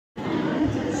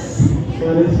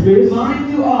Silence, please. Good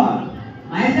morning to all.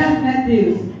 Myself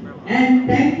Mathews, and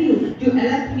thank you to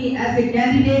elect me as a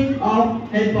candidate of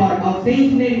head board of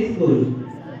St. Mary's School.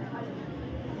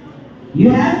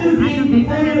 You have to dream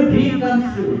before your dream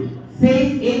comes true,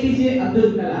 says APJ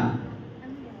Abdul Kalam.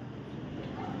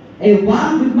 A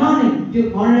warm good morning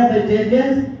to honorable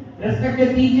judges,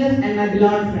 respected teachers, and my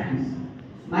beloved friends.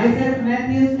 Myself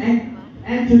Mathews,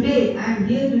 and today I am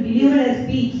here to deliver a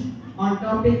speech on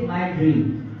topic My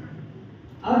Dream.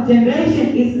 Our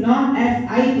generation is known as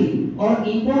IT or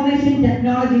Information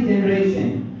Technology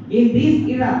generation. In this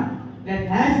era, there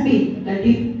has been the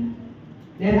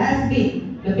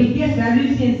biggest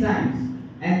revolution in science,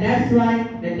 and that's why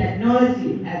the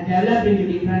technology has developed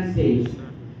into different stages.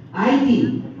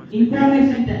 IT,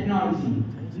 Information Technology,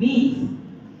 means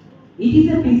it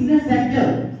is a business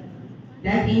sector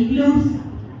that includes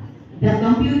the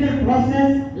computer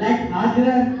process like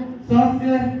hardware,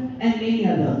 software, and many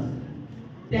others.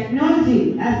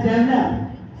 Technology has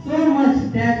developed so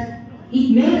much that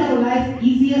it made our life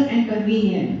easier and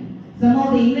convenient. Some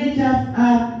of the inventions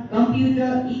are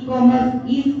computer, e-commerce,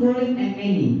 e-schooling, and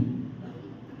many.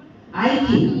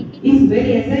 IT is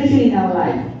very essential in our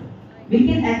life. We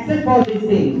can accept all these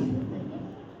things.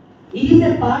 It is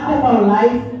a part of our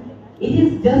life. It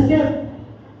is just a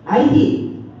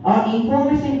IT or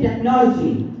information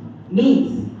technology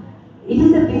means it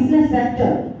is a business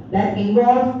sector that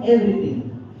involves everything.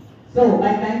 So,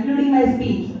 by concluding my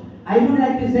speech, I would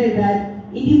like to say that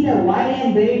it is a wide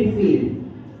and varied field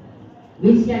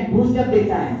which can boost up the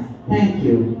time. Thank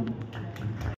you.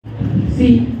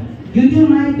 See, due to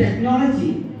my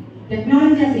technology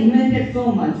has invented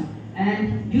so much,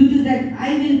 and due to that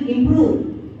I will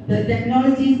improve the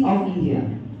technologies of India.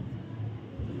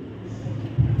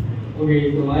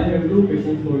 Okay, so I have two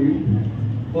questions for you.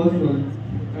 First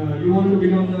one, you want to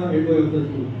become the head boy of the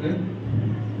school, right?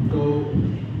 So,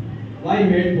 why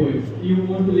head boy? You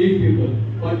want to lead people,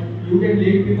 but you can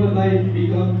lead people by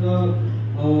become the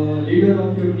leader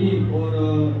of your team or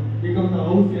become the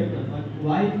house captain. But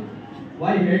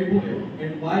why head boy?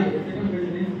 And why? The second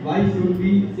question is why should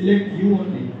we select you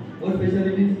only? What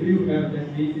specialties do you have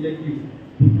that we select you?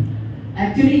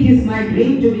 Actually, it is my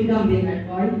dream to become the head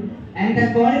boy, and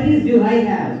the qualities do I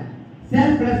have: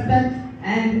 self-respect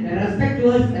and respect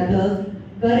towards others,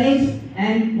 courage,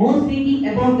 and most thinking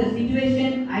about the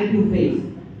situation I do face.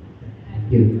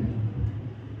 Thank you.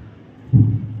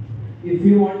 If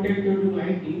you wanted to do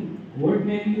IT, what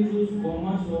made you choose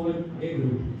commerce over A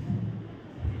group?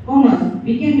 Commerce.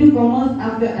 We can do commerce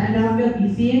after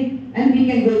BCA, and we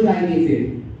can go to IT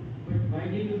field. But why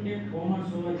did you take commerce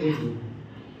over A group?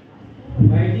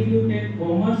 Why did you take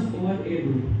commerce over A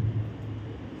group?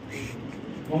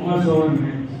 Commerce over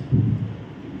maths.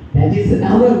 That is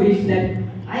our wish that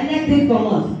I like the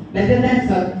commerce better than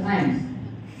science,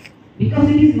 because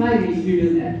it is my wish to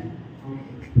do that.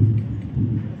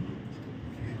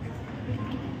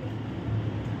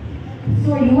 So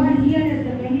you are here as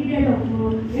the candidate of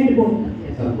head board.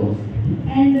 Yes, of course.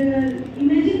 And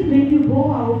imagine when you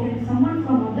go out and someone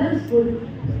from other school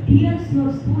tears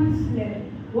your school's flag.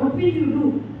 What will you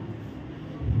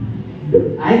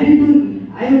do? I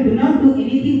will do not do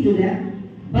anything to them,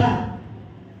 but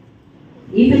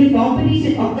if any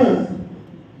competition occurs,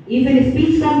 if any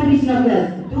speech competition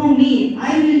occurs, through me,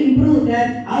 I will improve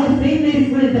that our St. Mary's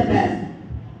School is the best.